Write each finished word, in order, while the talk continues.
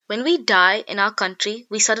When we die in our country,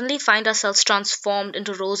 we suddenly find ourselves transformed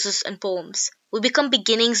into roses and poems. We become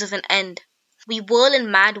beginnings of an end. We whirl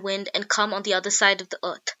in mad wind and come on the other side of the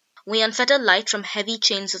earth. We unfetter light from heavy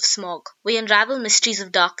chains of smog. We unravel mysteries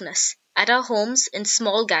of darkness. At our homes, in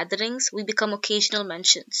small gatherings, we become occasional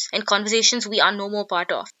mentions, in conversations we are no more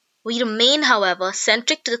part of. We remain, however,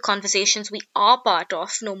 centric to the conversations we are part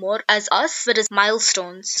of no more as us, but as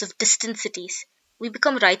milestones of distant cities. We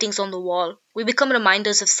become writings on the wall. We become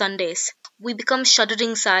reminders of Sundays. We become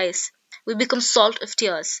shuddering sighs. We become salt of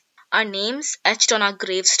tears. Our names, etched on our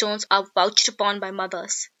gravestones, are vouched upon by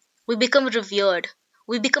mothers. We become revered.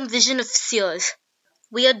 We become vision of seers.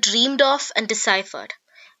 We are dreamed of and deciphered.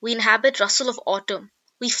 We inhabit rustle of autumn.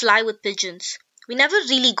 We fly with pigeons. We never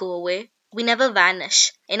really go away. We never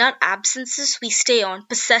vanish. In our absences, we stay on,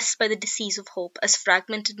 possessed by the disease of hope, as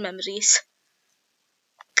fragmented memories.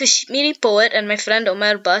 Kashmiri poet and my friend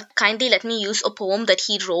Omar Butt kindly let me use a poem that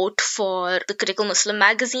he wrote for the Critical Muslim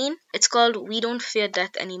magazine. It's called We Don't Fear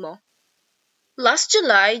Death Anymore. Last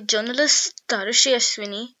July, journalist Tarishi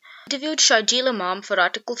Ashwini interviewed Sharjeel Imam for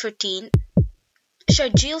Article 14.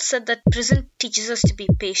 Sharjeel said that prison teaches us to be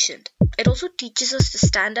patient. It also teaches us to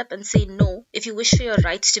stand up and say no if you wish for your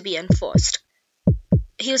rights to be enforced.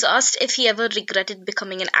 He was asked if he ever regretted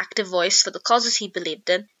becoming an active voice for the causes he believed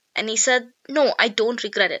in, and he said, "No, I don't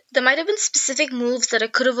regret it. There might have been specific moves that I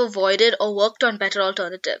could have avoided or worked on better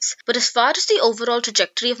alternatives. But as far as the overall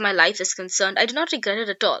trajectory of my life is concerned, I do not regret it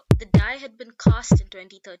at all. The die had been cast in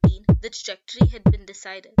 2013. The trajectory had been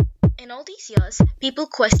decided." In all these years, people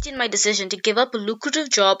questioned my decision to give up a lucrative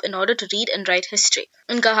job in order to read and write history.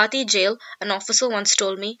 In Guwahati jail, an officer once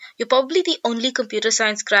told me, "You're probably the only computer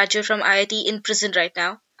science graduate from IIT in prison right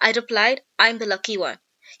now." I replied, "I'm the lucky one."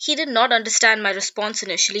 He did not understand my response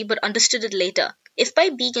initially, but understood it later. If by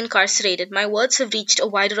being incarcerated my words have reached a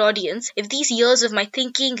wider audience, if these years of my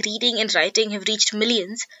thinking, reading, and writing have reached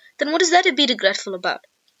millions, then what is there to be regretful about?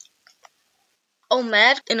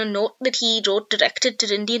 Omer, in a note that he wrote directed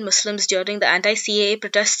to Indian Muslims during the anti-CAA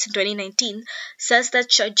protests in 2019, says that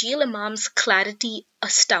Sharjeel Imam's clarity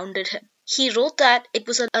astounded him. He wrote that it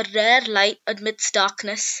was a rare light amidst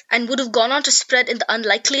darkness and would have gone on to spread in the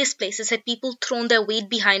unlikeliest places had people thrown their weight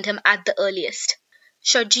behind him at the earliest.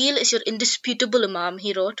 "Sharjeel is your indisputable Imam,"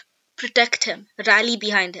 he wrote. "Protect him, rally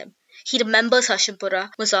behind him. He remembers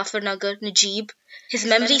Hashimpura, Muzaffarnagar, Najib. His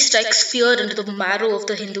memory strikes fear into the marrow of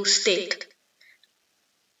the Hindu state."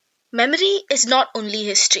 Memory is not only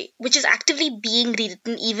history, which is actively being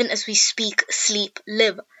rewritten even as we speak, sleep,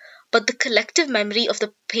 live, but the collective memory of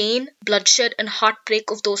the pain, bloodshed, and heartbreak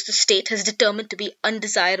of those the state has determined to be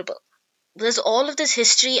undesirable. There's all of this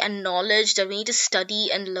history and knowledge that we need to study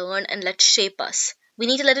and learn and let shape us. We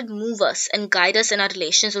need to let it move us and guide us in our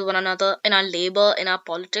relations with one another, in our labor, in our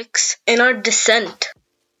politics, in our dissent.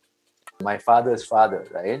 My father's father,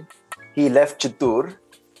 right? He left Chittoor.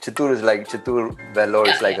 Chittoor, Vellore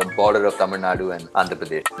is like a border of Tamil Nadu and Andhra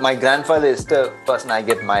Pradesh. My grandfather is the person I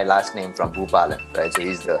get my last name from, Bhupalan, right? So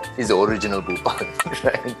he's the original Bhupalan,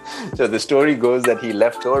 right? So the story goes that he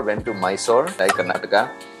left or went to Mysore, right, Karnataka,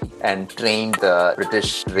 and trained the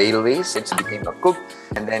British railways. He became a cook,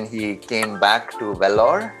 and then he came back to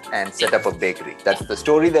Vellore and set up a bakery. That's the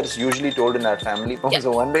story that's usually told in our family. So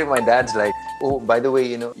one day my dad's like, "Oh, by the way,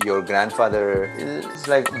 your grandfather is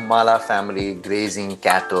like Mala family grazing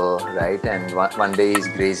cattle, right? And one day he's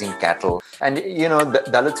grazing cattle. And the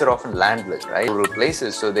Dalits are often landless, right? Rural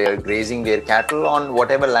places, so they are grazing their cattle on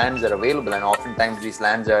whatever lands are available, and oftentimes these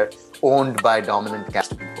lands are owned by dominant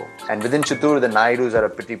caste people. And within Chittoor, the Naidus are a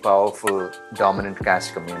pretty powerful dominant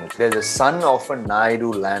caste community. There's a son of a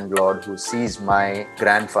Naidu landlord who sees my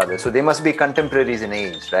grandfather. So they must be contemporaries in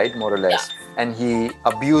age, right? More or less. Yeah. And he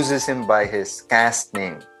abuses him by his caste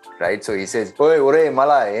name. Right? So he says, "Oi,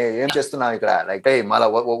 Mala, like, hey, Mala,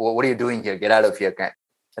 what are you doing here? Get out of here."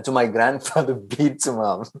 And so my grandfather beats him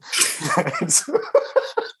up.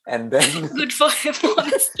 And then good for him,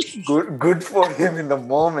 honestly. Good for him in the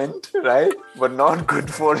moment, right? But not good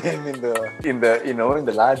for him in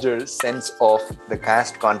the larger sense of the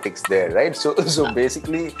caste context there, right? So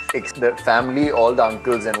basically, the family, all the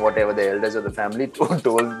uncles and whatever the elders of the family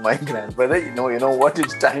told my grandfather, you know what?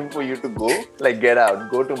 It's time for you to go. Like, get out,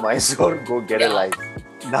 go to Mysore, go get a life.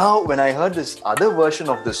 Now, when I heard this other version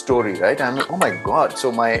of the story, right, I'm like, oh my God.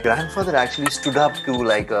 So my grandfather actually stood up to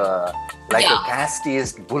like a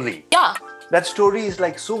casteist bully. Yeah. That story is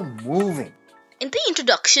like so moving. In the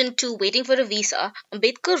introduction to Waiting for a Visa,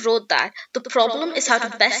 Ambedkar wrote that the problem is how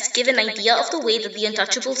to best give an idea of the way that the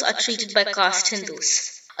untouchables are treated by caste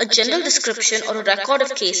Hindus. A general description or a record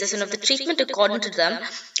of cases and of the treatment according to them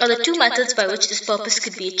are the two methods by which this purpose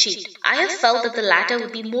could be achieved. I have felt that the latter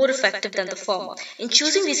would be more effective than the former. In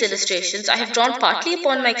choosing these illustrations, I have drawn partly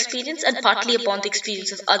upon my experience and partly upon the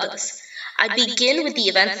experience of others. I begin with the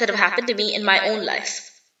events that have happened to me in my own life.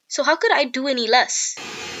 So, how could I do any less?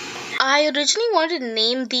 I originally wanted to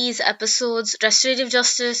name these episodes Restorative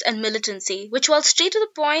Justice and Militancy, which, while straight to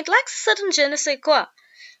the point, lacks a certain je ne sais quoi.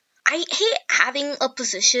 I hate having a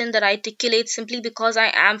position that I articulate simply because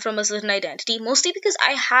I am from a certain identity, mostly because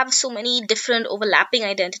I have so many different overlapping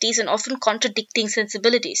identities and often contradicting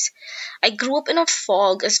sensibilities. I grew up in a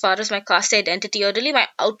fog as far as my caste identity, or really my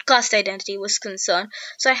outcast identity, was concerned,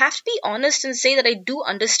 so I have to be honest and say that I do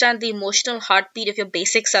understand the emotional heartbeat of your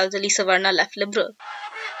basic Southern Savarna left liberal.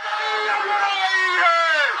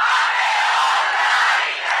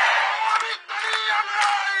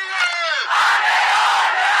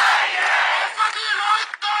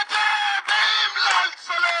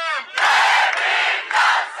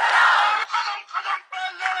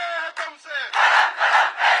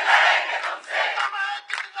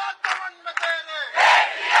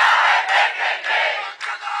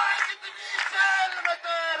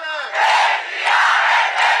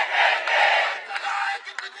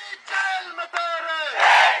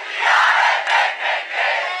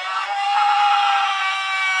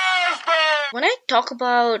 When I talk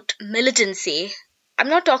about militancy, I'm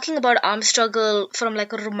not talking about armed struggle from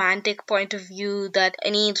like a romantic point of view that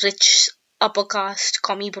any rich upper caste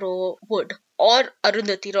commie bro would, or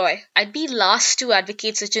Arundhati Roy. I'd be last to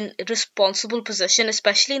advocate such an irresponsible position,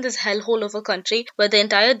 especially in this hellhole of a country where the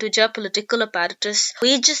entire Duja political apparatus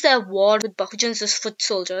wages their war with Bahujans as foot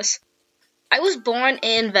soldiers. I was born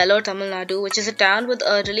in Vellore, Tamil Nadu, which is a town with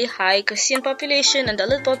a really high Christian population and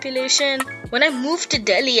Dalit population. When I moved to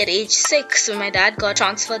Delhi at age 6, when my dad got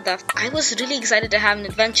transferred there, I was really excited to have an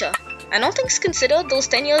adventure. And all things considered, those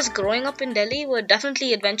 10 years growing up in Delhi were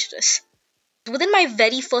definitely adventurous. Within my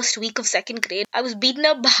very first week of second grade, I was beaten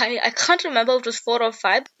up by, I can't remember if it was 4 or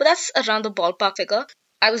 5, but that's around the ballpark figure.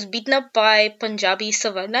 I was beaten up by Punjabi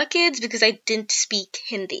Savarna kids because I didn't speak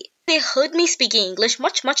Hindi. They heard me speaking English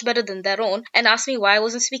much better than their own and asked me why I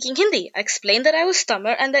wasn't speaking Hindi. I explained that I was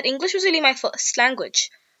Tamil and that English was really my first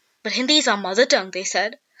language. But Hindi is our mother tongue, they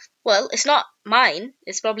said. Well, it's not mine,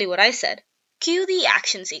 it's probably what I said. Cue the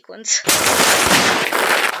action sequence.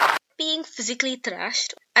 Being physically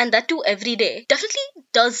thrashed, and that too every day, definitely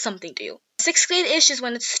does something to you. 6th grade-ish is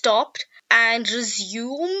when it stopped and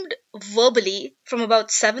resumed verbally from about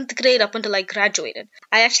 7th grade up until I graduated.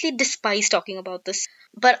 I actually despise talking about this,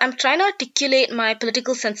 but I'm trying to articulate my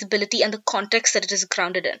political sensibility and the context that it is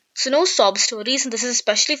grounded in. So no sob stories, and this is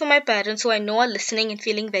especially for my parents who I know are listening and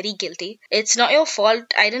feeling very guilty. It's not your fault.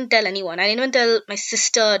 I didn't tell anyone. I didn't even tell my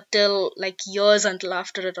sister till like years until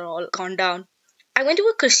after it all gone down. I went to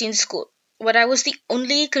a Christian school where I was the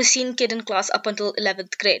only Christian kid in class up until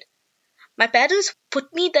 11th grade. My parents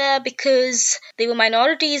put me there because they were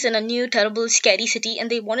minorities in a new, terrible, scary city and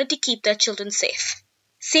they wanted to keep their children safe.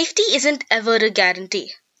 Safety isn't ever a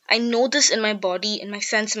guarantee. I know this in my body, in my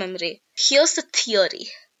sense memory. Here's the theory.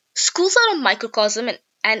 Schools are a microcosm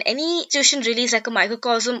and any institution really is like a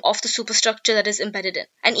microcosm of the superstructure that is embedded in.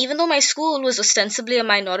 And even though my school was ostensibly a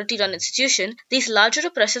minority-run institution, these larger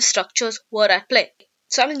oppressive structures were at play.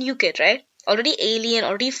 So I'm a new kid, right? Already alien,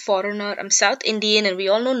 already foreigner, I'm South Indian and we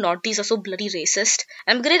all know Northeast are so bloody racist.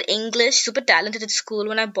 I'm good at English, super talented at school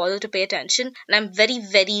when I bother to pay attention, and I'm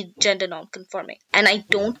very gender non-conforming. And I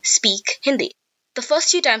don't speak Hindi. The first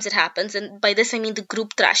few times it happens, and by this I mean the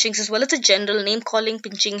group thrashings as well as the general name-calling,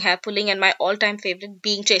 pinching, hair-pulling and my all-time favorite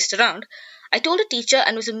being chased around, I told a teacher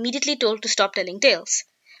and was immediately told to stop telling tales.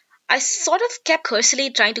 I sort of kept cursily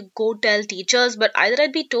trying to go tell teachers, but either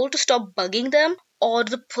I'd be told to stop bugging them or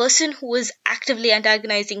the person who was actively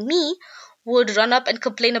antagonizing me would run up and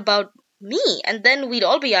complain about me, and then we'd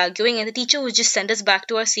all be arguing and the teacher would just send us back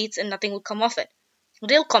to our seats and nothing would come of it.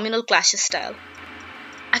 Real communal clashes style.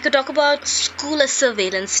 I could talk about school as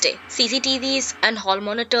surveillance state. CCTVs and hall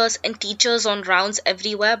monitors and teachers on rounds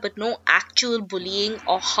everywhere, but no actual bullying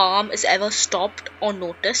or harm is ever stopped or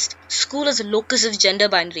noticed. School as a locus of gender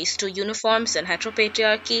binaries through uniforms and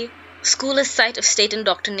heteropatriarchy. School as site of state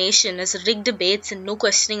indoctrination as rigged debates and no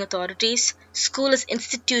questioning authorities. School as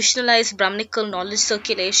institutionalized Brahminical knowledge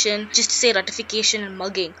circulation, just to say ratification and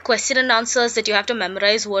mugging. Question and answers that you have to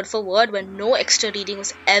memorize word for word when no extra reading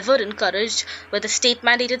was ever encouraged, where the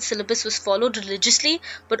state-mandated syllabus was followed religiously,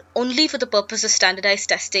 but only for the purpose of standardized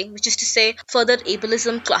testing, which is to say further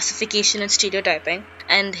ableism, classification and stereotyping,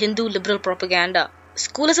 and Hindu liberal propaganda.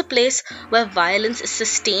 School is a place where violence is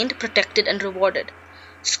sustained, protected and rewarded.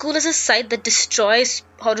 School is a site that destroys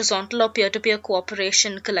horizontal or peer-to-peer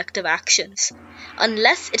cooperation and collective actions.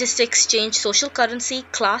 Unless it is to exchange social currency,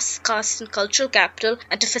 class, caste, and cultural capital,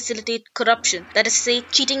 and to facilitate corruption, that is to say,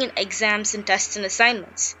 cheating in exams and tests and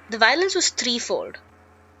assignments. The violence was threefold,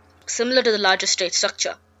 similar to the larger state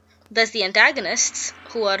structure. There's the antagonists,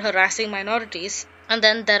 who are harassing minorities, and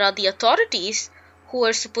then there are the authorities, who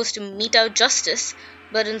are supposed to mete out justice,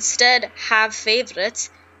 but instead have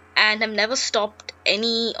favorites and have never stopped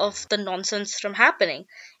any of the nonsense from happening.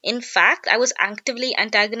 In fact, I was actively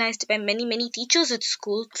antagonized by many, many teachers at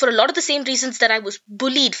school for a lot of the same reasons that I was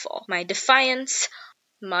bullied for: my defiance,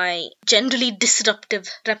 my generally disruptive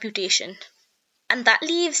reputation. And that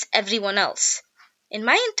leaves everyone else. In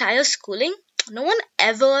my entire schooling, no one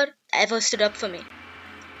ever stood up for me.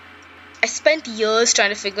 I spent years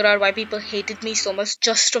trying to figure out why people hated me so much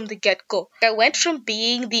just from the get-go. I went from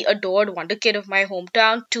being the adored wonder kid of my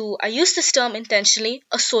hometown to, I use this term intentionally,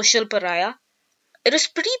 a social pariah. It was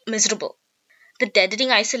pretty miserable. The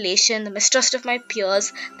deadening isolation, the mistrust of my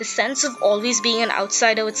peers, the sense of always being an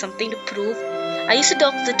outsider with something to prove. I used to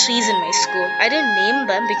talk to the trees in my school. I didn't name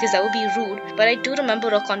them because that would be rude, but I do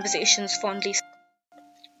remember our conversations fondly.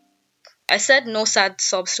 I said no sad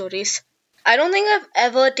sob stories. I don't think I've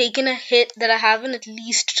ever taken a hit that I haven't at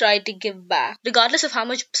least tried to give back, regardless of how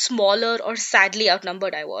much smaller or sadly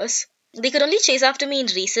outnumbered I was. They could only chase after me in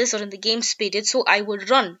recess or in the games period, so I would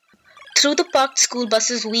run. Through the parked school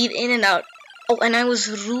buses weave in and out. Oh, and I was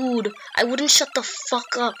rude. I wouldn't shut the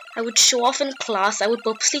fuck up. I would show off in class. I would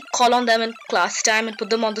purposely call on them in class time and put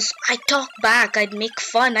them on the I'd talk back. I'd make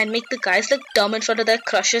fun. I'd make the guys look dumb in front of their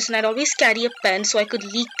crushes, and I'd always carry a pen so I could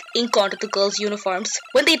leak ink onto the girls' uniforms.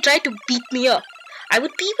 When they tried to beat me up, I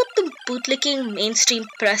would be what the bootlicking mainstream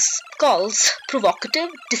press calls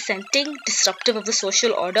provocative, dissenting, disruptive of the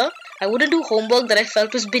social order. I wouldn't do homework that I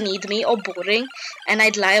felt was beneath me or boring, and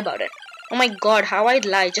I'd lie about it. Oh my god, how I'd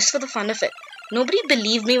lie just for the fun of it. Nobody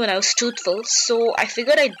believed me when I was truthful, so I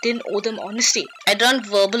figured I didn't owe them honesty. I'd run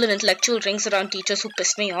verbal and intellectual rings around teachers who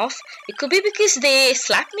pissed me off. It could be because they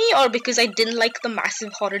slapped me or because I didn't like the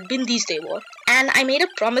massive horrid bindis they wore. And I made a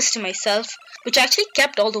promise to myself, which I actually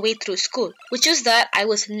kept all the way through school, which was that I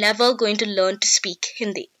was never going to learn to speak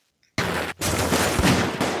Hindi.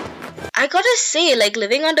 I gotta say,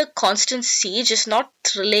 living under constant siege is not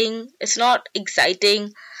thrilling, it's not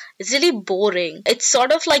exciting. It's really boring. It's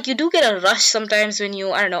sort of like you do get a rush sometimes when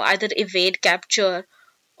you, either evade capture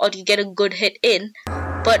or you get a good hit in,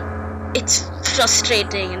 but it's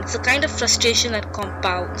frustrating, and it's a kind of frustration that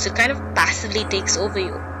compounds. It kind of passively takes over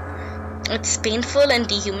you. It's painful and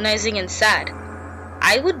dehumanizing and sad.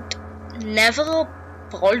 I would never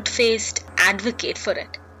bald-faced advocate for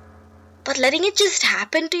it. But letting it just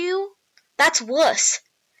happen to you, that's worse.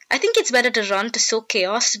 I think it's better to run, to sow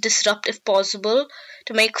chaos, to disrupt if possible,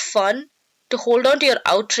 to make fun, to hold on to your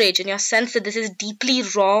outrage and your sense that this is deeply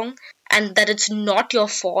wrong and that it's not your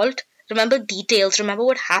fault. Remember details, remember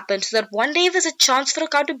what happened, so that one day if there's a chance for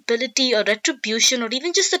accountability or retribution or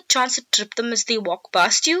even just a chance to trip them as they walk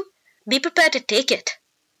past you, be prepared to take it.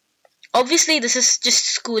 Obviously, this is just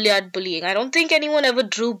schoolyard bullying. I don't think anyone ever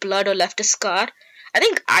drew blood or left a scar. I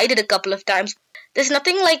think I did a couple of times. There's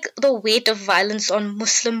nothing like the weight of violence on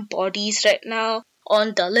Muslim bodies right now,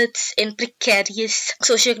 on Dalits in precarious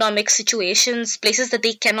socioeconomic situations, places that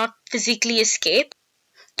they cannot physically escape.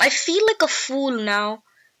 I feel like a fool now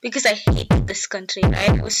because I hate this country, right?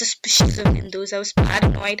 I was suspicious of Hindus, I was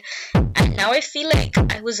paranoid, and now I feel like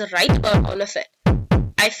I was right about all of it.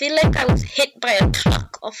 I feel like I was hit by a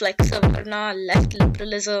truck of Savarna left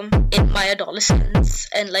liberalism in my adolescence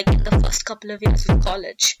and in the first couple of years of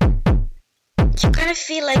college. You kind of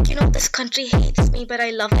feel like, this country hates me, but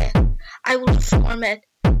I love it. I will reform it.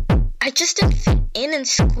 I just didn't fit in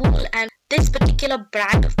school, and this particular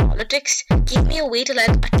brand of politics gave me a way to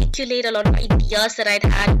articulate a lot of ideas that I'd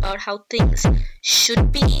had about how things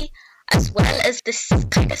should be, as well as this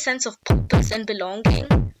kind of sense of purpose and belonging.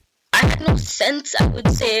 I had no sense, I would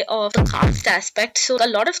say, of the caste aspect, so a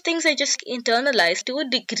lot of things I just internalized. To a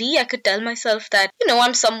degree, I could tell myself that,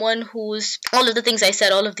 I'm someone who's, all of the things I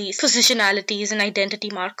said, all of these positionalities and identity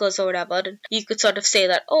markers or whatever, and you could sort of say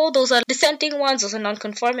that, those are dissenting ones, those are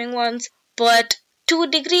non-conforming ones, but to a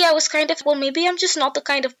degree, I was kind of, maybe I'm just not the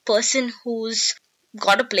kind of person who's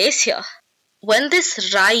got a place here. When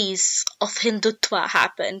this rise of Hindutva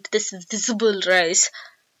happened, this visible rise,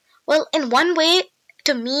 well, in one way,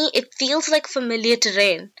 to me, it feels like familiar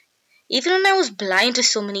terrain. Even when I was blind to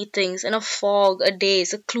so many things, in a fog, a daze,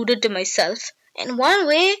 secluded to myself, in one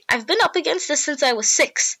way, I've been up against this since I was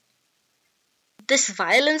 6. This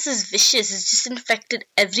violence is vicious, it's just infected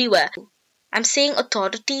everywhere. I'm saying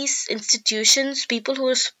authorities, institutions, people who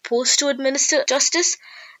are supposed to administer justice,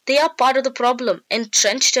 they are part of the problem,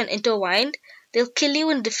 entrenched and intertwined. They'll kill you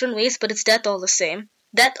in different ways, but it's death all the same.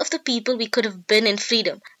 Death of the people we could have been in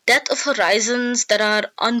freedom. Death of horizons that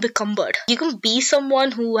are unbecumbered. You can be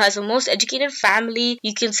someone who has a most educated family.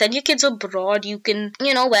 You can send your kids abroad. You can,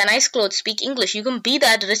 wear nice clothes, speak English. You can be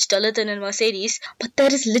that rich Dalit in a Mercedes. But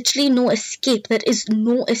there is literally no escape. There is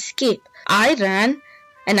no escape. I ran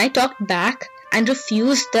and I talked back and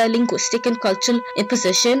refused the linguistic and cultural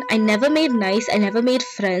imposition. I never made nice. I never made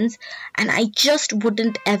friends. And I just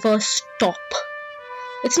wouldn't ever stop.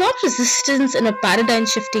 It's not resistance in a paradigm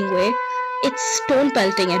shifting way, it's stone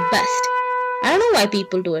pelting at best. I don't know why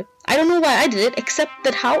people do it. I don't know why I did it, except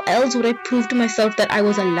that how else would I prove to myself that I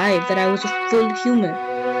was alive, that I was a full human?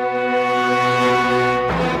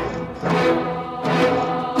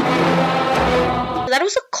 That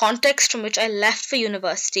was the context from which I left for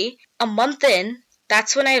university. A month in,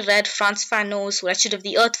 that's when I read Frantz Fanon's Wretched of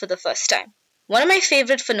the Earth for the first time. One of my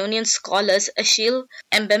favorite Fanonian scholars, Achille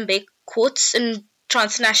Mbembe, quotes in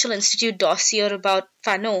Transnational Institute dossier about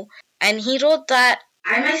Fanon, and he wrote that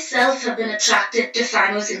I myself have been attracted to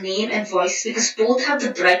Fanon's name and voice because both have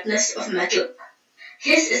the brightness of metal.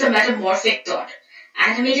 His is a metamorphic thought,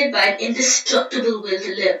 animated by an indestructible will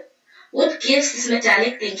to live. What gives this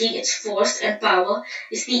metallic thinking its force and power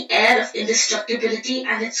is the air of indestructibility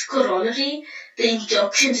and its corollary, the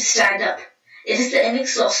injunction to stand up. It is the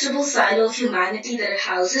inexhaustible silo of humanity that it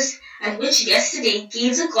houses and which yesterday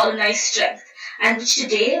gave the colonized strength, and which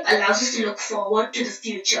today allows us to look forward to the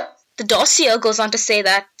future. The dossier goes on to say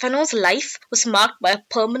that Fanon's life was marked by a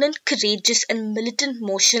permanent, courageous and militant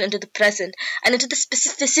motion into the present and into the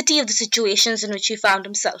specificity of the situations in which he found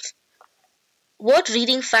himself. What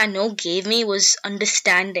reading Fanon gave me was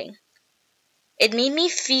understanding. It made me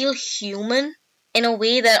feel human in a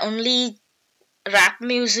way that only rap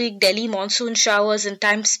music, Delhi monsoon showers and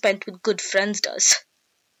time spent with good friends does.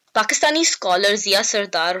 Pakistani scholar Zia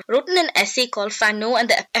Sardar wrote in an essay called Fanon and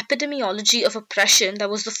the Epidemiology of Oppression that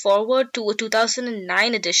was the foreword to a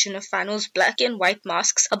 2009 edition of Fanon's Black and White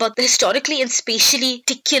Masks about the historically and spatially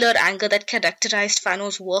particular anger that characterized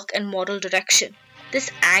Fanon's work and moral direction. This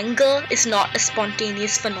anger is not a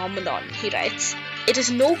spontaneous phenomenon, he writes. It is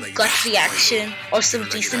no gut reaction or some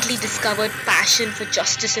recently discovered passion for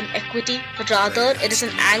justice and equity, but rather it is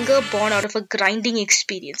an anger born out of a grinding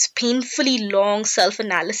experience, painfully long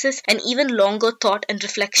self-analysis, and even longer thought and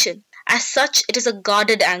reflection. As such, it is a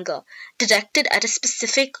guarded anger, directed at a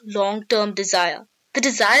specific long-term desire. The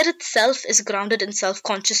desire itself is grounded in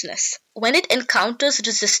self-consciousness. When it encounters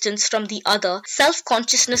resistance from the other,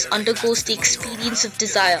 self-consciousness undergoes the experience of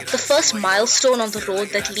desire, the first milestone on the road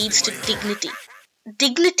that leads to dignity.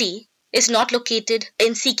 Dignity is not located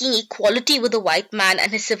in seeking equality with the white man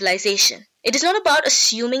and his civilization. It is not about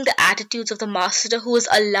assuming the attitudes of the master who has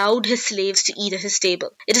allowed his slaves to eat at his table.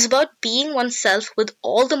 It is about being oneself with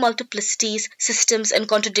all the multiplicities, systems, and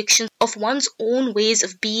contradictions of one's own ways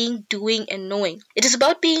of being, doing, and knowing. It is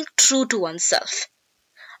about being true to oneself.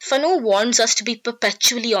 Fanon warns us to be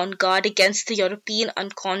perpetually on guard against the European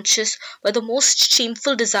unconscious where the most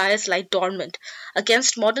shameful desires lie dormant,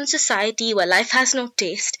 against modern society where life has no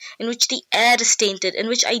taste, in which the air is tainted, in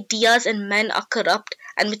which ideas and men are corrupt,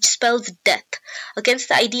 and which spells death, against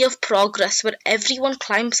the idea of progress where everyone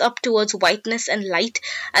climbs up towards whiteness and light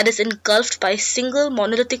and is engulfed by a single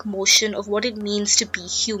monolithic motion of what it means to be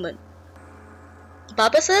human.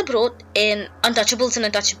 Babasaheb wrote in Untouchables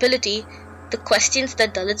and Untouchability the questions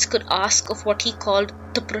that Dalits could ask of what he called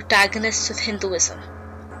the protagonists of Hinduism.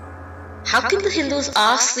 How can the Hindus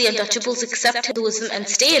ask the untouchables accept Hinduism and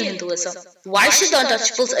stay in Hinduism? Why should the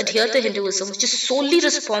untouchables adhere to Hinduism, which is solely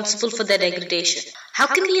responsible for their degradation? How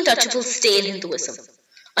can the untouchables stay in Hinduism?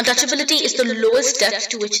 Untouchability is the lowest depth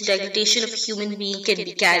to which degradation of a human being can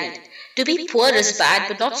be carried. To be poor is bad,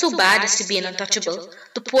 but not so bad as to be an untouchable.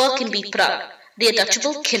 The poor can be proud. The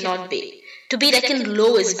untouchable cannot be. To be reckoned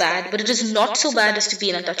low is bad, but it is not so bad as to be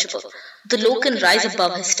an untouchable. The low can rise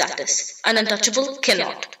above his status. An untouchable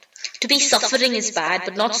cannot. To be suffering is bad,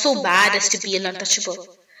 but not so bad as to be an untouchable.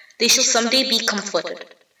 They shall someday be comforted.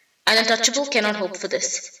 An untouchable cannot hope for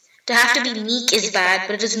this. To have to be meek is bad,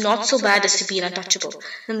 but it is not so bad as to be an untouchable.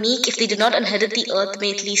 The meek, if they do not inherit the earth,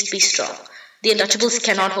 may at least be strong. The untouchables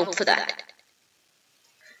cannot hope for that.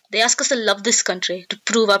 They ask us to love this country, to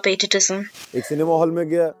prove our patriotism. एक cinema hall में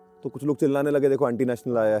गया तो कुछ लोग चिल्लाने लगे, देखो anti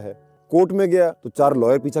national आया है। कोर्ट में गया तो 4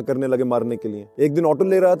 लॉयर पीछा करने लगे मारने के लिए। एक दिन ऑटो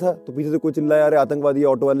ले रहा था तो पीछे से कोई चिल्लाया, अरे आतंकवादी।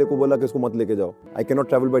 ऑटो वाले को बोला कि इसको मत लेके जाओ। I cannot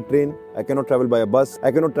travel by train, I cannot travel by a bus,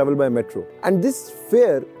 I cannot travel by a metro. And this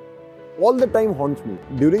fear all the time haunts me.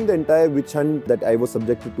 During the entire witch hunt that I was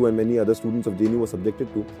subjected to and many other students of JNU were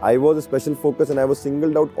subjected to, I was a special focus and I was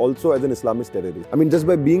singled out also as an Islamist terrorist. I mean, just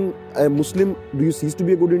by being a Muslim, do you cease to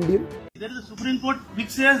be a good Indian? There is a Supreme Court which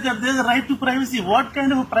says that there is a right to privacy. What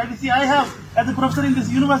kind of a privacy I have as a professor in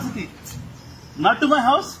this university? Not to my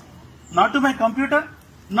house, not to my computer,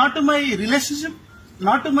 not to my relationship,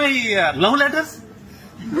 not to my love letters.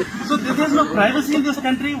 So there is no privacy in this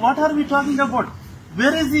country. What are we talking about?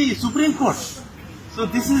 Where is the Supreme Court? So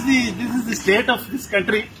this is the state of this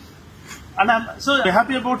country. And I'm so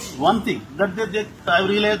happy about one thing that I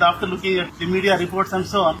realized after looking at the media reports and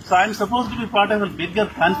so on. So I'm supposed to be part of a bigger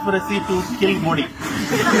conspiracy to kill Modi.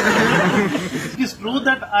 It is true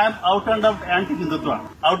that I am out and out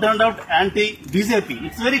anti-Hindutva, out and out anti-BJP.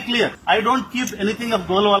 It's very clear. I don't keep anything of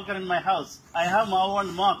Golwalkar in my house. I have Mao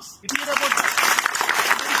and Marx. It is about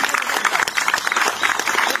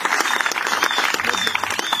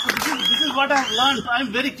This is what I have learned. I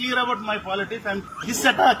am very clear about my politics. And this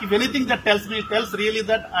attack, if anything that tells really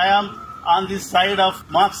that I am on the side of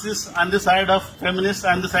Marxists, on the side of feminists,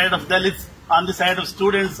 on the side of Dalits, on the side of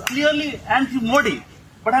students. Clearly anti-Modi.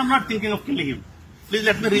 But I am not thinking of killing him. Please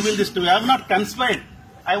let me reveal this to you. I am not conspired.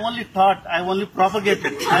 I only thought, I only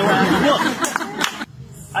propagated. I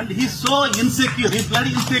and he's so insecure. He's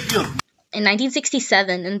bloody insecure. In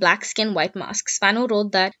 1967, in Black Skin, White Masks, Fanon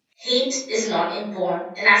wrote that hate is not inborn.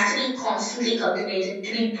 It has to be constantly cultivated,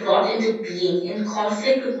 to be brought into being in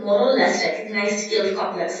conflict with more or less recognized guilt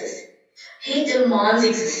complexes. Hate demands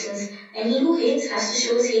existence, and he who hates has to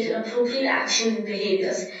show his hate in appropriate actions and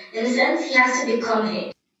behaviors. In a sense, he has to become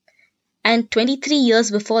hate. And 23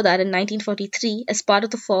 years before that, in 1943, as part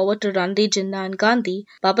of the foreword to Run De Jinnah and Gandhi,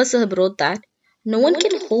 Baba Saheb wrote that no one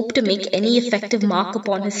can hope to make any effective mark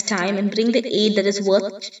upon his time and bring the aid that is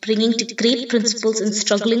worth bringing to great principles and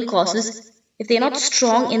struggling causes if they are not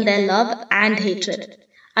strong in their love and hatred.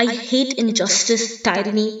 I hate injustice,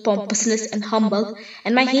 tyranny, pompousness, and humbug,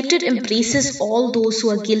 and my hatred embraces all those who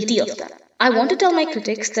are guilty of them. I want to tell my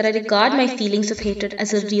critics that I regard my feelings of hatred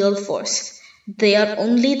as a real force. They are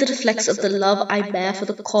only the reflex of the love I bear for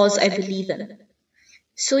the cause I believe in.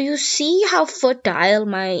 So you see how fertile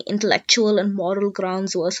my intellectual and moral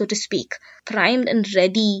grounds were, so to speak, primed and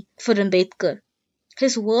ready for Ambedkar.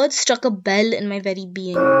 His words struck a bell in my very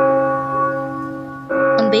being.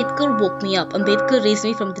 Ambedkar woke me up. Ambedkar raised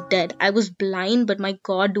me from the dead. I was blind, but my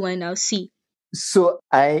God, do I now see. So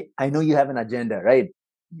I know you have an agenda, right?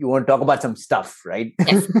 You want to talk about some stuff, right?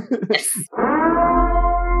 Yes. Yes.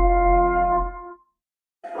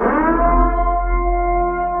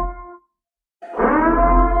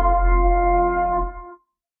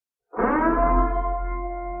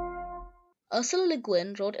 Ursula Le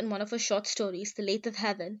Guin wrote in one of her short stories, The Lathe of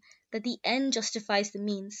Heaven, that the end justifies the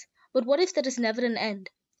means. But what if there is never an end?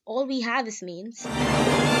 All we have is means.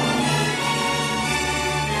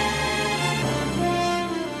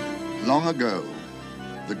 Long ago,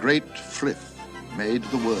 the great Frith made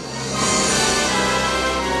the world.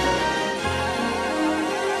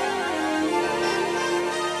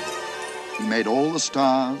 He made all the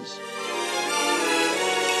stars.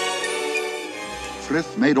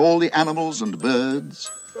 Frith made all the animals and birds,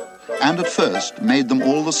 and at first made them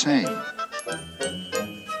all the same.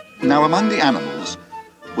 Now among the animals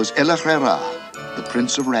was Elakhera, the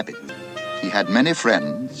Prince of Rabbit. He had many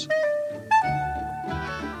friends,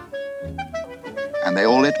 and they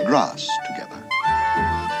all ate grass together.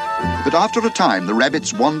 But after a time, the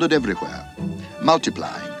rabbits wandered everywhere,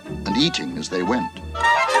 multiplying and eating as they went.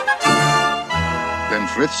 Then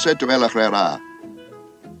Frith said to Elakhera,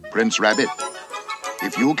 Prince Rabbit,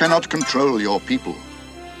 if you cannot control your people,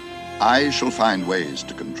 I shall find ways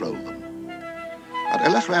to control them. But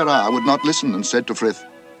Elakhera would not listen and said to Frith,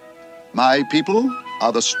 my people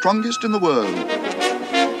are the strongest in the world.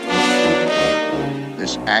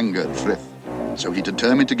 This angered Frith, so he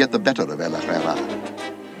determined to get the better of Elakhera.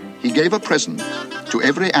 He gave a present to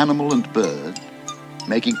every animal and bird,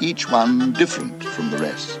 making each one different from the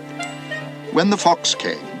rest. When the fox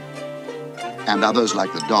came, and others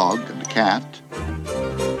like the dog and cat,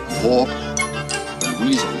 hawk and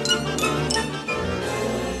weasel,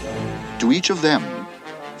 to each of them,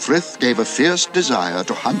 Frith gave a fierce desire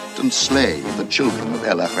to hunt and slay the children of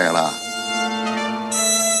Elakhera.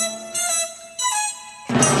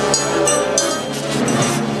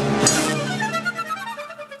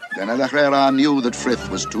 Then Elakhera knew that Frith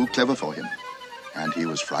was too clever for him, and he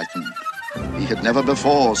was frightened. He had never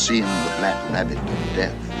before seen the Black Rabbit of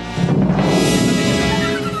Death.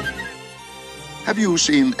 Have you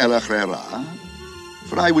seen Elakhera?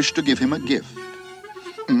 For I wish to give him a gift.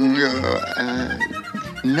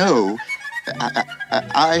 No,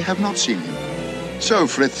 I have not seen him. So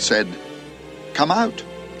Frith said, "Come out,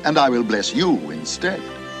 and I will bless you instead."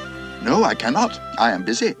 "No, I cannot. I am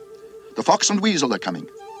busy. The fox and weasel are coming.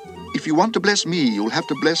 If you want to bless me, you'll have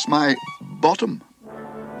to bless my bottom."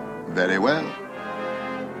 "Very well.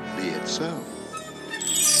 Be it so."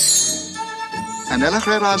 And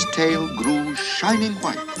Elahrera's tail grew shining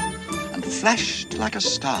white and flashed like a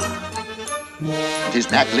star. And his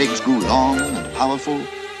back legs grew long and powerful.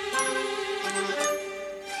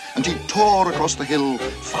 And he tore across the hill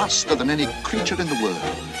faster than any creature in the world.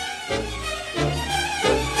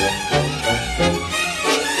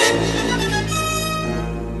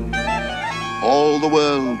 All the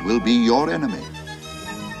world will be your enemy,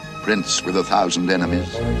 prince with 1,000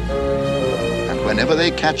 enemies. And whenever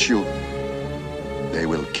they catch you, they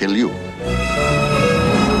will kill you.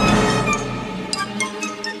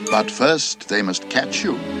 But first they must catch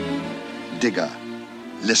you, digger,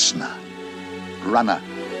 listener, runner,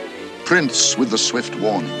 prince with the swift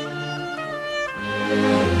warning.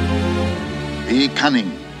 Be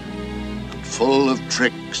cunning, full of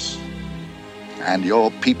tricks, and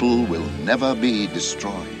your people will never be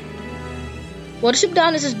destroyed. Watership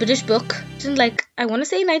Down is this British book, in I want to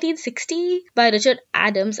say 1960, by Richard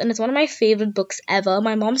Adams, and it's one of my favorite books ever.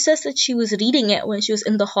 My mom says that she was reading it when she was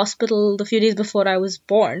in the hospital the few days before I was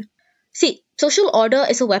born. See, social order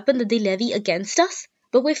is a weapon that they levy against us,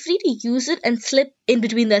 but we're free to use it and slip in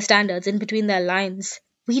between their standards, in between their lines.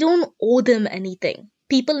 We don't owe them anything.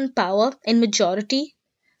 People in power, in majority,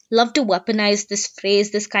 love to weaponize this phrase,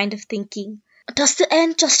 this kind of thinking. Does the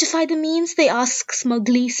end justify the means? They ask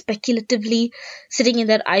smugly, speculatively, sitting in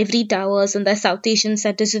their ivory towers and their South Asian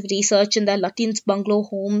centers of research in their Lutyens bungalow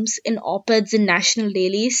homes, in op-eds in national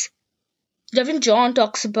dailies. Reverend John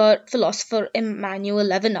talks about philosopher Emmanuel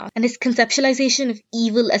Levinas and his conceptualization of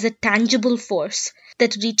evil as a tangible force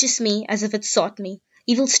that reaches me as if it sought me.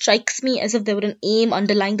 Evil strikes me as if there were an aim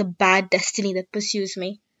underlying the bad destiny that pursues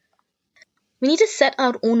me. We need to set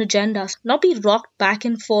our own agendas, not be rocked back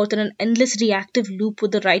and forth in an endless reactive loop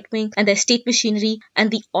with the right wing and their state machinery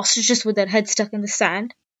and the ostriches with their heads stuck in the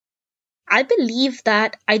sand. I believe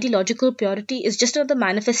that ideological purity is just another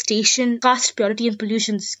manifestation of caste purity and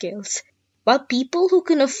pollution scales. While people who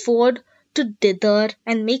can afford to dither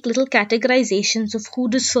and make little categorizations of who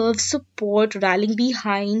deserves support rallying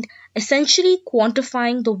behind, essentially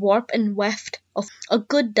quantifying the warp and weft of a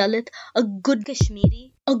good Dalit, a good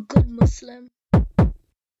Kashmiri, a good Muslim.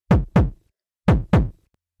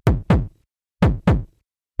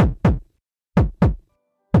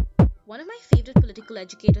 One of my favorite political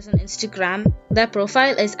educators on Instagram, their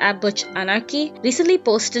profile is @Butch Anarchy, recently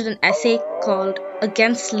posted an essay called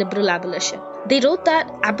Against Liberal Abolition. They wrote that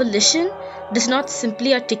abolition does not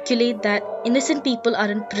simply articulate that innocent people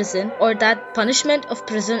are in prison or that punishment of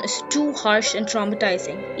prison is too harsh and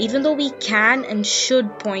traumatizing, even though we can and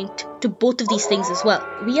should point to both of these things as well.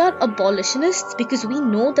 We are abolitionists because we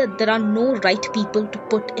know that there are no right people to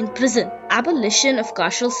put in prison. Abolition of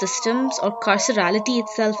carceral systems or carcerality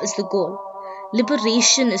itself is the goal.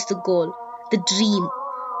 Liberation is the goal, the dream.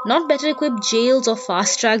 Not better equipped jails or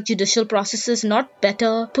fast-track judicial processes, not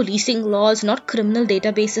better policing laws, not criminal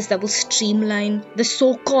databases that will streamline the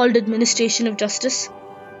so-called administration of justice.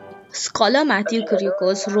 Scholar Matthew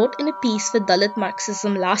Kuriakose wrote in a piece for Dalit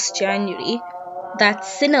Marxism last January that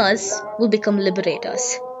sinners will become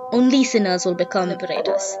liberators. Only sinners will become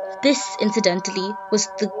liberators. This, incidentally, was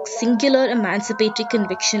the singular emancipatory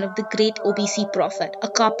conviction of the great OBC prophet, a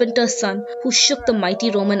carpenter's son who shook the mighty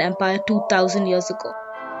Roman Empire 2,000 years ago.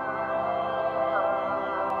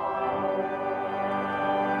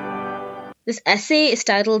 This essay is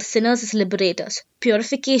titled Sinners as Liberators,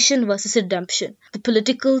 Purification versus Redemption, the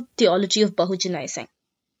Political Theology of Bahujanizing.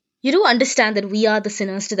 You do understand that we are the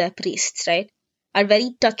sinners to their priests, right? Our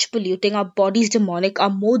very touch polluting, our bodies demonic, our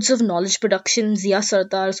modes of knowledge production, Zia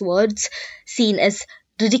Sardar's words, seen as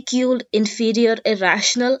ridiculed, inferior,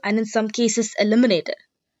 irrational, and in some cases eliminated.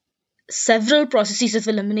 Several processes of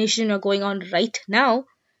elimination are going on right now,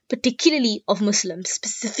 particularly of Muslims,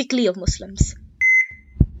 specifically of Muslims.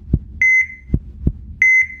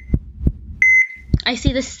 I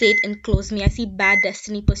see the state enclose me. I see bad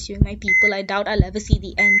destiny pursuing my people. I doubt I'll ever see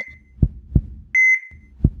the end.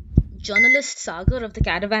 Journalist Sagar of the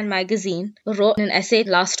Caravan magazine wrote an essay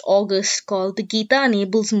last August called The Gita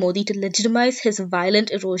Enables Modi to Legitimize His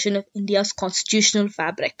Violent Erosion of India's Constitutional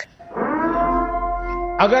Fabric.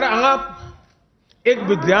 अगर आप एक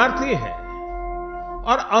विद्यार्थी हैं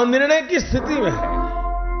और अनिर्णय की स्थिति में हैं,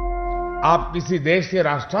 आप किसी देश के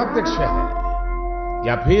राष्ट्राध्यक्ष हैं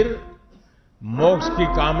या फिर मोक्ष की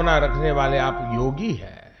कामना रखने वाले आप योगी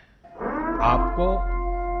हैं, आपको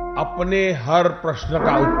अपने हर प्रश्न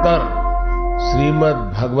का उत्तर श्रीमद्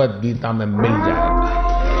भगवत गीता में मिल जाएगा।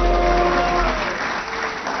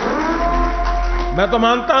 मैं तो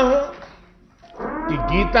मानता हूं कि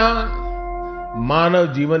गीता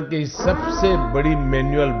मानव जीवन की सबसे बड़ी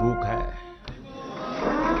मैनुअल बुक है।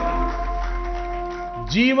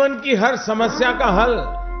 जीवन की हर समस्या का हल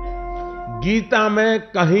गीता में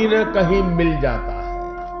कहीं न कहीं मिल जाता है।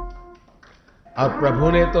 और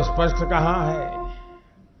प्रभु ने तो स्पष्ट कहा है,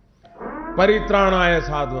 परित्राणाय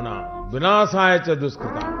साधूनां विनाशाय च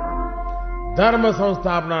दुष्कृतां धर्म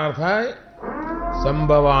संस्थापनार्थाय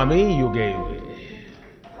संभवामि युगे युगे।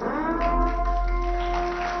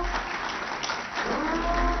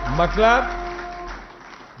 मतलब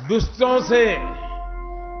दुष्टों से,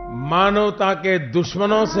 मानवता के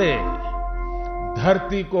दुश्मनों से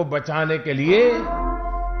धरती को बचाने के लिए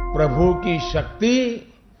प्रभु की शक्ति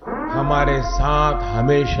हमारे साथ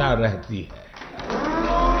हमेशा रहती है।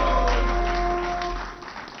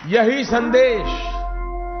 यही संदेश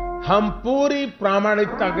हम पूरी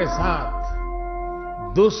प्रामाणिकता के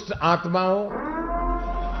साथ दुष्ट आत्माओं,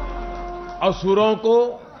 असुरों को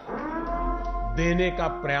देने का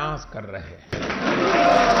प्रयास कर रहे हैं।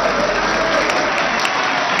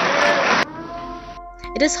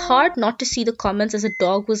 It is hard not to see the comments as a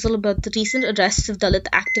dog whistle about the recent arrests of Dalit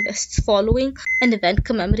activists following an event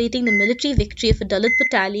commemorating the military victory of a Dalit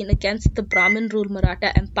battalion against the Brahmin-ruled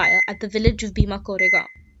Maratha Empire at the village of Bhima Koregaon.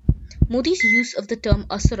 Modi's use of the term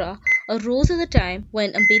Asura arose at a time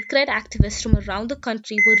when Ambedkarite activists from around the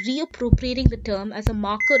country were reappropriating the term as a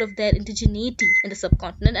marker of their indigeneity in the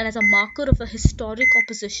subcontinent and as a marker of a historic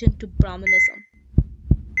opposition to Brahmanism.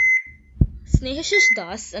 Snehashish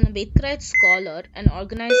Das, an Ambedkarite scholar and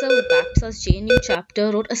organizer with BAPTA's JNU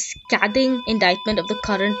chapter, wrote a scathing indictment of the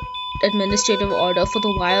current administrative order for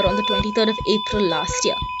the Wire on the 23rd of April last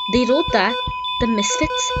year. They wrote that the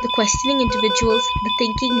misfits, the questioning individuals, the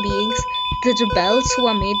thinking beings, the rebels who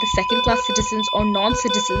are made the second-class citizens or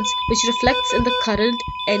non-citizens, which reflects in the current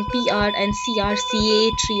NPR, NCR,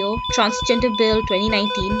 CAA trio, Transgender Bill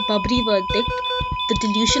 2019, Babri Verdict, the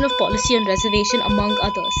delusion of policy on reservation, among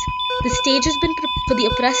others. The stage has been for the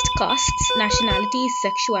oppressed castes, nationalities,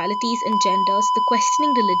 sexualities, and genders, the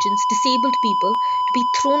questioning religions, disabled people, to be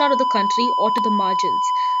thrown out of the country or to the margins,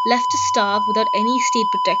 left to starve without any state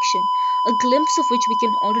protection, a glimpse of which we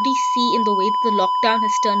can already see in the way that the lockdown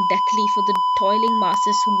has turned deathly for the toiling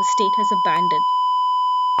masses whom the state has abandoned.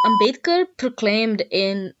 Ambedkar proclaimed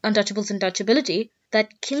in Untouchables' Untouchability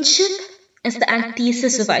that kinship is the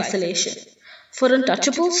antithesis of isolation. For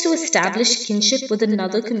untouchables to establish kinship with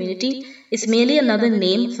another community is merely another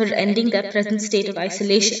name for ending their present state of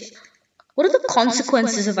isolation. What are the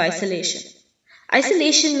consequences of isolation?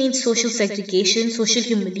 Isolation means social segregation, social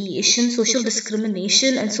humiliation, social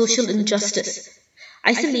discrimination, and social injustice.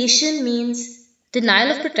 Isolation means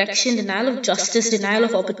denial of protection, denial of justice, denial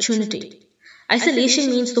of opportunity. Isolation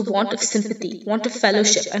means the want of sympathy, want of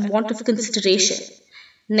fellowship, and want of consideration.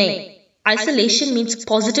 Nay, isolation means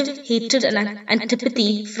positive hatred and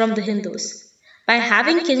antipathy from the Hindus. By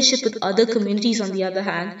having kinship with other communities, on the other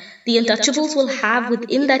hand, the untouchables will have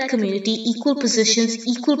within that community equal positions,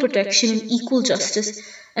 equal protection, and equal justice,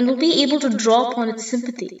 and will be able to draw upon its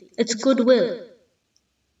sympathy, its goodwill.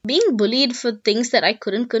 Being bullied for things that I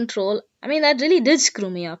couldn't control, that really did screw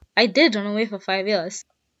me up. I did run away for 5 years.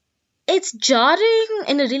 It's jarring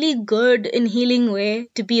in a really good and healing way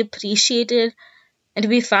to be appreciated and to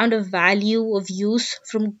be found of value, of use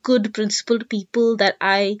from good, principled people that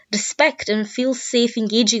I respect and feel safe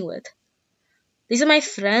engaging with. These are my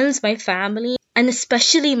friends, my family, and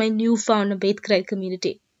especially my newfound Ambedkarite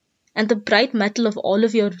community. And the bright metal of all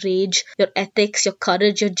of your rage, your ethics, your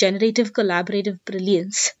courage, your generative, collaborative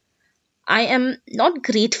brilliance. I am not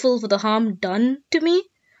grateful for the harm done to me,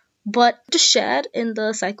 but to share in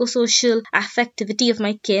the psychosocial affectivity of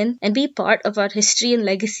my kin and be part of our history and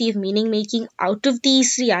legacy of meaning making out of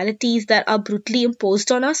these realities that are brutally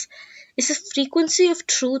imposed on us is a frequency of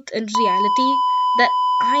truth and reality that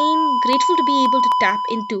I'm grateful to be able to tap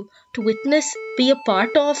into, to witness, be a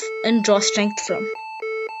part of, and draw strength from.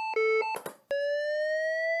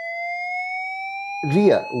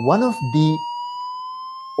 Ria, one of the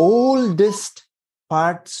oldest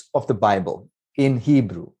parts of the Bible in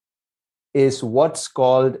Hebrew is what's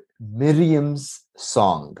called Miriam's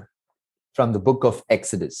song from the book of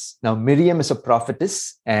Exodus. Now, Miriam is a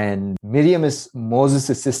prophetess, and Miriam is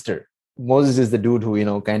Moses' sister. Moses is the dude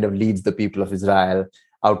who, kind of leads the people of Israel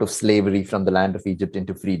out of slavery from the land of Egypt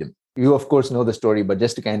into freedom. You, of course, know the story, but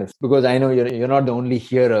just to because I know you're not the only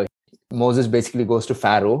hearer, Moses basically goes to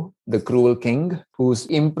Pharaoh, the cruel king, who's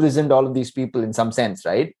imprisoned all of these people in some sense,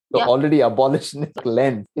 right? So Yeah. already abolitionist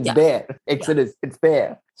lens. It's Yeah. there. Exodus, it's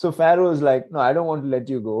there. So Pharaoh is like, no, I don't want to let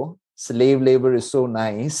you go. Slave labor is so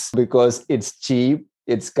nice because it's cheap,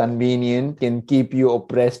 it's convenient, can keep you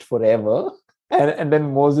oppressed forever. And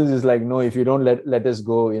then Moses is like, no, if you don't let us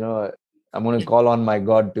go, I'm going to call on my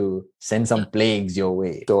God to send some plagues your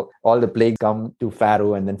way. So all the plagues come to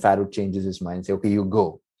Pharaoh, and then Pharaoh changes his mind. Say, okay, you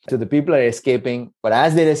go. So the people are escaping, but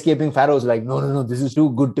as they're escaping, Pharaoh's like, no, this is too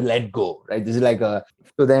good to let go, right? This is like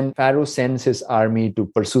so then Pharaoh sends his army to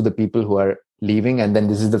pursue the people who are leaving. And then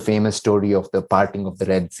this is the famous story of the parting of the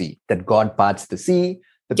Red Sea, that God parts the sea,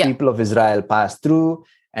 the people of Israel pass through.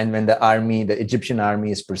 And when the Egyptian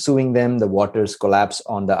army is pursuing them, the waters collapse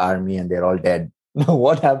on the army and they're all dead. Now,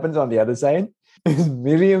 what happens on the other side is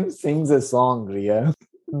Miriam sings a song, Ria.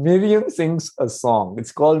 Miriam sings a song.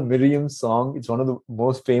 It's called Miriam's Song. It's one of the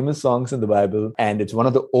most famous songs in the Bible, and it's one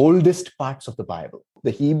of the oldest parts of the Bible.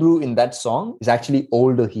 The Hebrew in that song is actually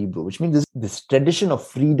older Hebrew, which means this tradition of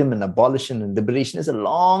freedom and abolition and liberation is a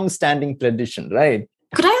long-standing tradition, right?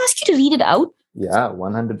 Could I ask you to read it out? Yeah,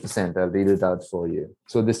 100%. I'll read it out for you.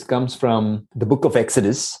 So this comes from the book of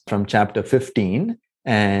Exodus, from chapter 15.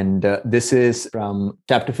 And this is from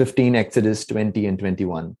chapter 15, Exodus 20 and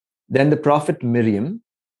 21. Then the prophet Miriam,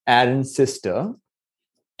 Aaron's sister,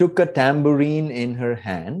 took a tambourine in her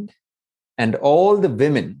hand, and all the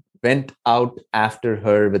women went out after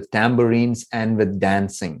her with tambourines and with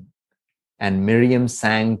dancing. And Miriam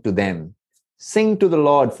sang to them, "Sing to the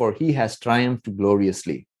Lord, for he has triumphed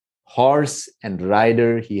gloriously. Horse and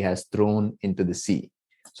rider he has thrown into the sea."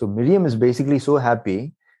 So Miriam is basically so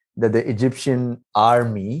happy that the Egyptian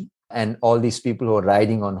army and all these people who are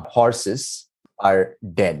riding on horses are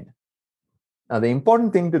dead. Now, the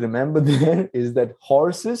important thing to remember there is that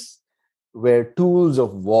horses were tools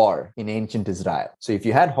of war in ancient Israel. So if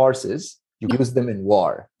you had horses, you used them in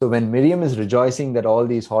war. So when Miriam is rejoicing that all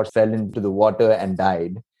these horses fell into the water and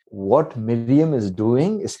died, what Miriam is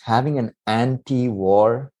doing is having an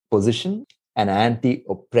anti-war position, an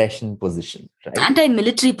anti-oppression position, right?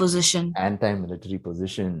 Anti-military position. Anti-military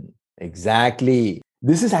position. Exactly.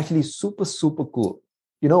 This is actually super, super cool.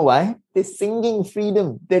 You know why? They're singing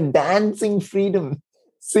freedom. They're dancing freedom.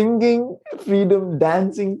 Singing freedom,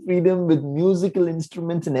 dancing freedom with musical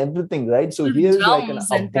instruments and everything, right? So here's like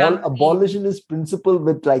an abolitionist principle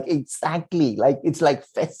with exactly, it's like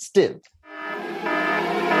festive.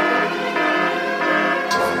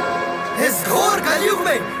 इस घोर कलयुग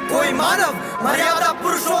में कोई मानव मर्यादा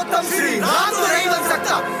पुरुषोत्तम श्री राम तो नहीं बन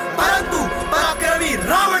सकता, परंतु पराक्रमी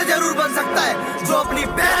रावण जरूर बन सकता है, जो अपनी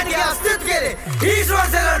बहन के अस्तित्व के लिए ईश्वर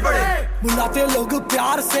से लड़ पड़े। बुलाते लोग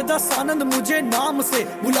प्यार से दस आनंद मुझे नाम से,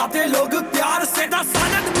 बुलाते लोग प्यार से दस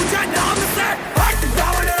आनंद मुझे नाम से। हट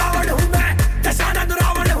रावण रावण हूँ मैं, दशानंद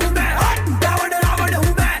रावण हूँ मैं। हट रावण रावण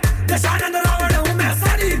हूँ मैं, दशानंद रावण हूँ मैं।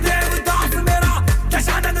 सनी देवदास मेरा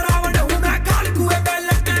दशानंद रावण हूँ मैं। काल कुएं में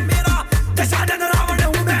लटके मेरा दशानंद रावण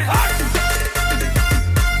हूँ मैं।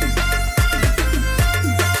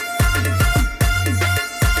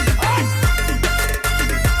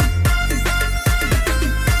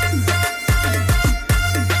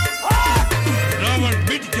 रावण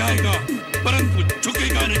मिट जाएगा परंतु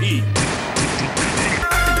झुकेगा नहीं।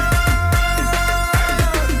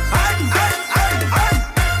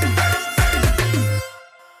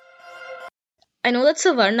 I know that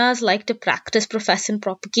Savarnas like to practice, profess, and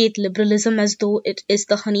propagate liberalism as though it is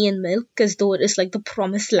the honey and milk, as though it is like the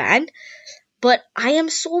promised land. But I am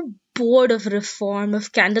so bored of reform,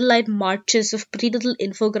 of candlelight marches, of pretty little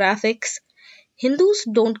infographics. Hindus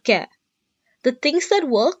don't care. The things that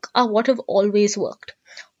work are what have always worked.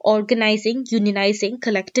 Organizing, unionizing,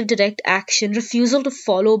 collective direct action, refusal to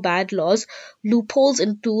follow bad laws, loopholes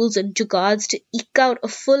and tools and jugaads to eke out a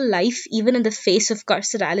full life even in the face of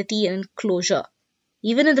carcerality and enclosure,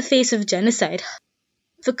 even in the face of genocide.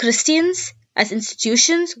 For Christians, as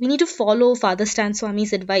institutions, we need to follow Father Stan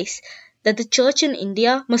Swami's advice that the church in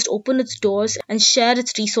India must open its doors and share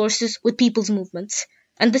its resources with people's movements.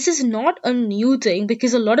 And this is not a new thing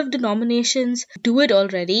because a lot of denominations do it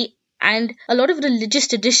already. And a lot of religious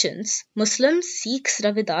traditions, Muslims, Sikhs,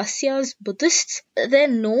 Ravidasyas, Buddhists, they're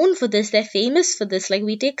known for this, they're famous for this. Like,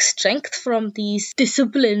 we take strength from these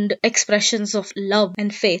disciplined expressions of love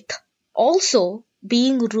and faith. Also,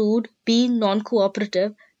 being rude, being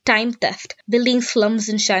non-cooperative, time theft, building slums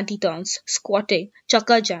in shanty towns, squatting,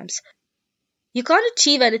 chakka jams. You can't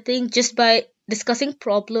achieve anything just by discussing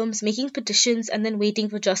problems, making petitions, and then waiting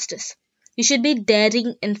for justice. You should be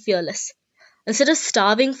daring and fearless. Instead of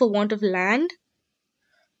starving for want of land,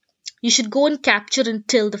 you should go and capture and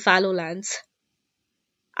till the fallow lands.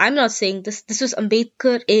 I'm not saying this. This was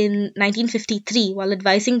Ambedkar in 1953 while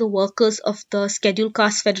advising the workers of the Scheduled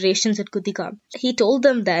Caste Federations at Gudikam. He told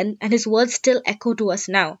them then, and his words still echo to us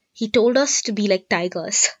now. He told us to be like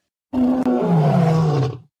tigers.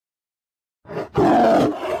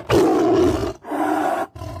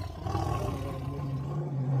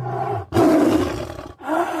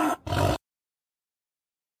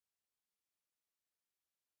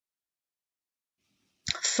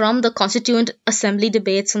 From the Constituent Assembly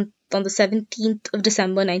debates on the 17th of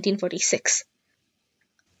December 1946.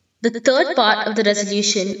 The third part of the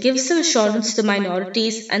resolution gives some assurance to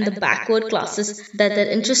minorities and the backward classes that their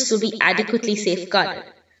interests will be adequately safeguarded.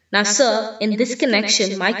 Now, sir, in this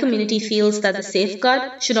connection, my community feels that the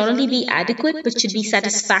safeguard should not only be adequate but should be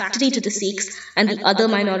satisfactory to the Sikhs and the other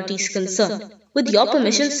minorities concerned. With your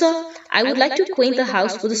permission, sir, I would like to acquaint the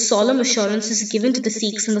House with the solemn assurances given to the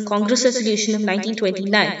Sikhs in the Congress Resolution of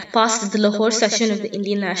 1929, passed at the Lahore session of the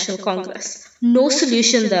Indian National Congress. No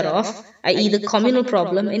solution thereof, i.e. the communal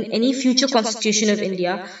problem, in any future constitution of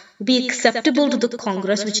India will be acceptable to the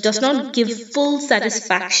Congress which does not give full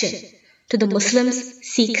satisfaction to the Muslims,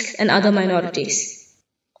 Sikhs and other minorities.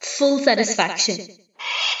 Full satisfaction.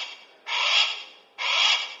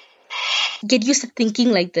 Get used to thinking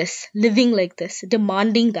like this, living like this,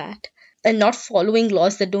 demanding that, and not following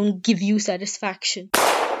laws that don't give you satisfaction.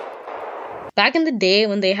 Back in the day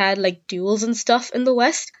when they had like duels and stuff in the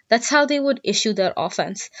West, that's how they would issue their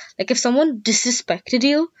offense. Like if someone disrespected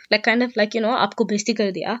you, like kind of like, aapko besti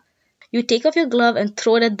kar diya, you would take off your glove and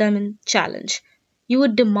throw it at them in challenge. You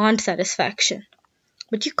would demand satisfaction.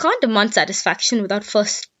 But you can't demand satisfaction without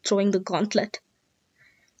first throwing the gauntlet.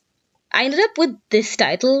 I ended up with this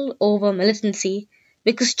title over militancy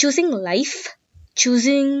because choosing life,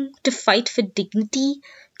 choosing to fight for dignity,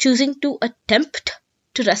 choosing to attempt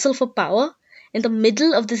to wrestle for power in the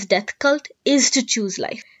middle of this death cult is to choose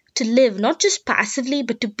life. To live, not just passively,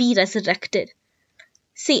 but to be resurrected.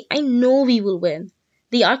 See, I know we will win.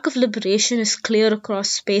 The arc of liberation is clear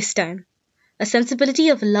across space-time. A sensibility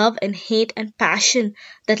of love and hate and passion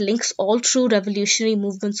that links all true revolutionary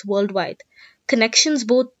movements worldwide. Connections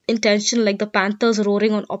both intentional like the panthers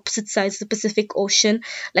roaring on opposite sides of the Pacific Ocean,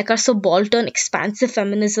 like our subaltern expansive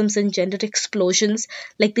feminisms and gender explosions,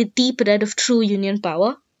 like the deep red of true union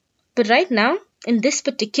power. But right now, in this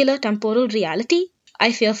particular temporal reality,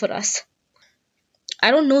 I fear for us.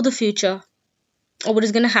 I don't know the future or what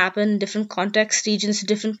is going to happen in different contexts, regions,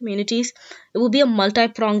 different communities. It will be a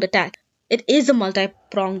multi-pronged attack. It is a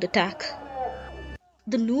multi-pronged attack.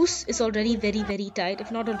 The noose is already very, very tight,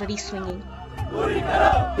 if not already swinging.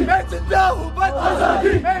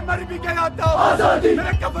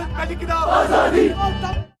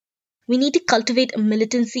 We need to cultivate a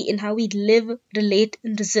militancy in how we live, relate,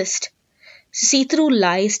 and resist. To see through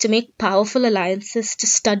lies, to make powerful alliances, to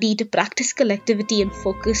study, to practice collectivity and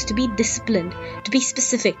focus, to be disciplined, to be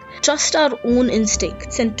specific, trust our own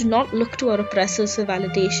instincts, and to not look to our oppressors for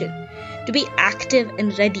validation, to be active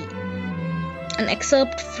and ready. An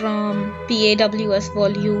excerpt from PAWS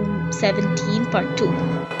Volume 17, Part 2.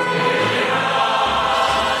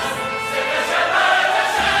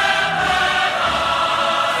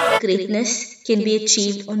 Greatness can be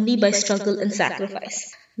achieved only by struggle and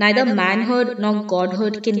sacrifice. Neither manhood nor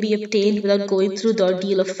godhood can be obtained without going through the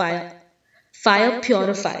ordeal of fire. Fire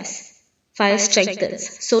purifies. Fire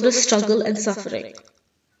strengthens. So does struggle and suffering.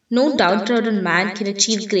 No downtrodden man can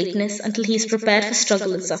achieve greatness until he is prepared for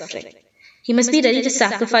struggle and suffering. He must be ready to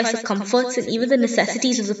sacrifice the comforts and even the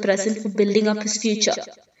necessities of the present for building up his future.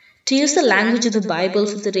 To use the language of the Bible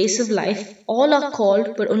for the race of life, all are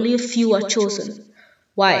called but only a few are chosen.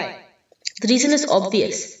 Why? The reason is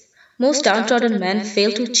obvious. Most downtrodden men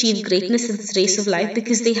fail to achieve greatness in this race of life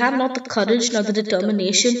because they have not the courage nor the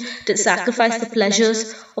determination to sacrifice the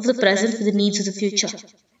pleasures of the present for the needs of the future.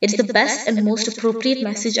 It is the best and most appropriate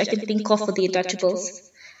message I can think of for the untouchables.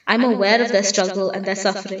 I am aware of their struggle and their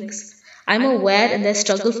sufferings. I am aware in their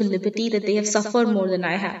struggle for liberty that they have suffered more than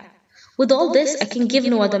I have. With all this, I can give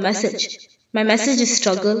no other message. My message is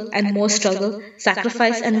struggle and more struggle,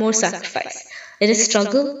 sacrifice and more sacrifice. It is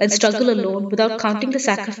struggle and struggle alone without counting the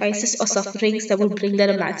sacrifices or sufferings that will bring their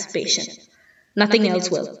emancipation. Nothing else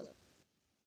will.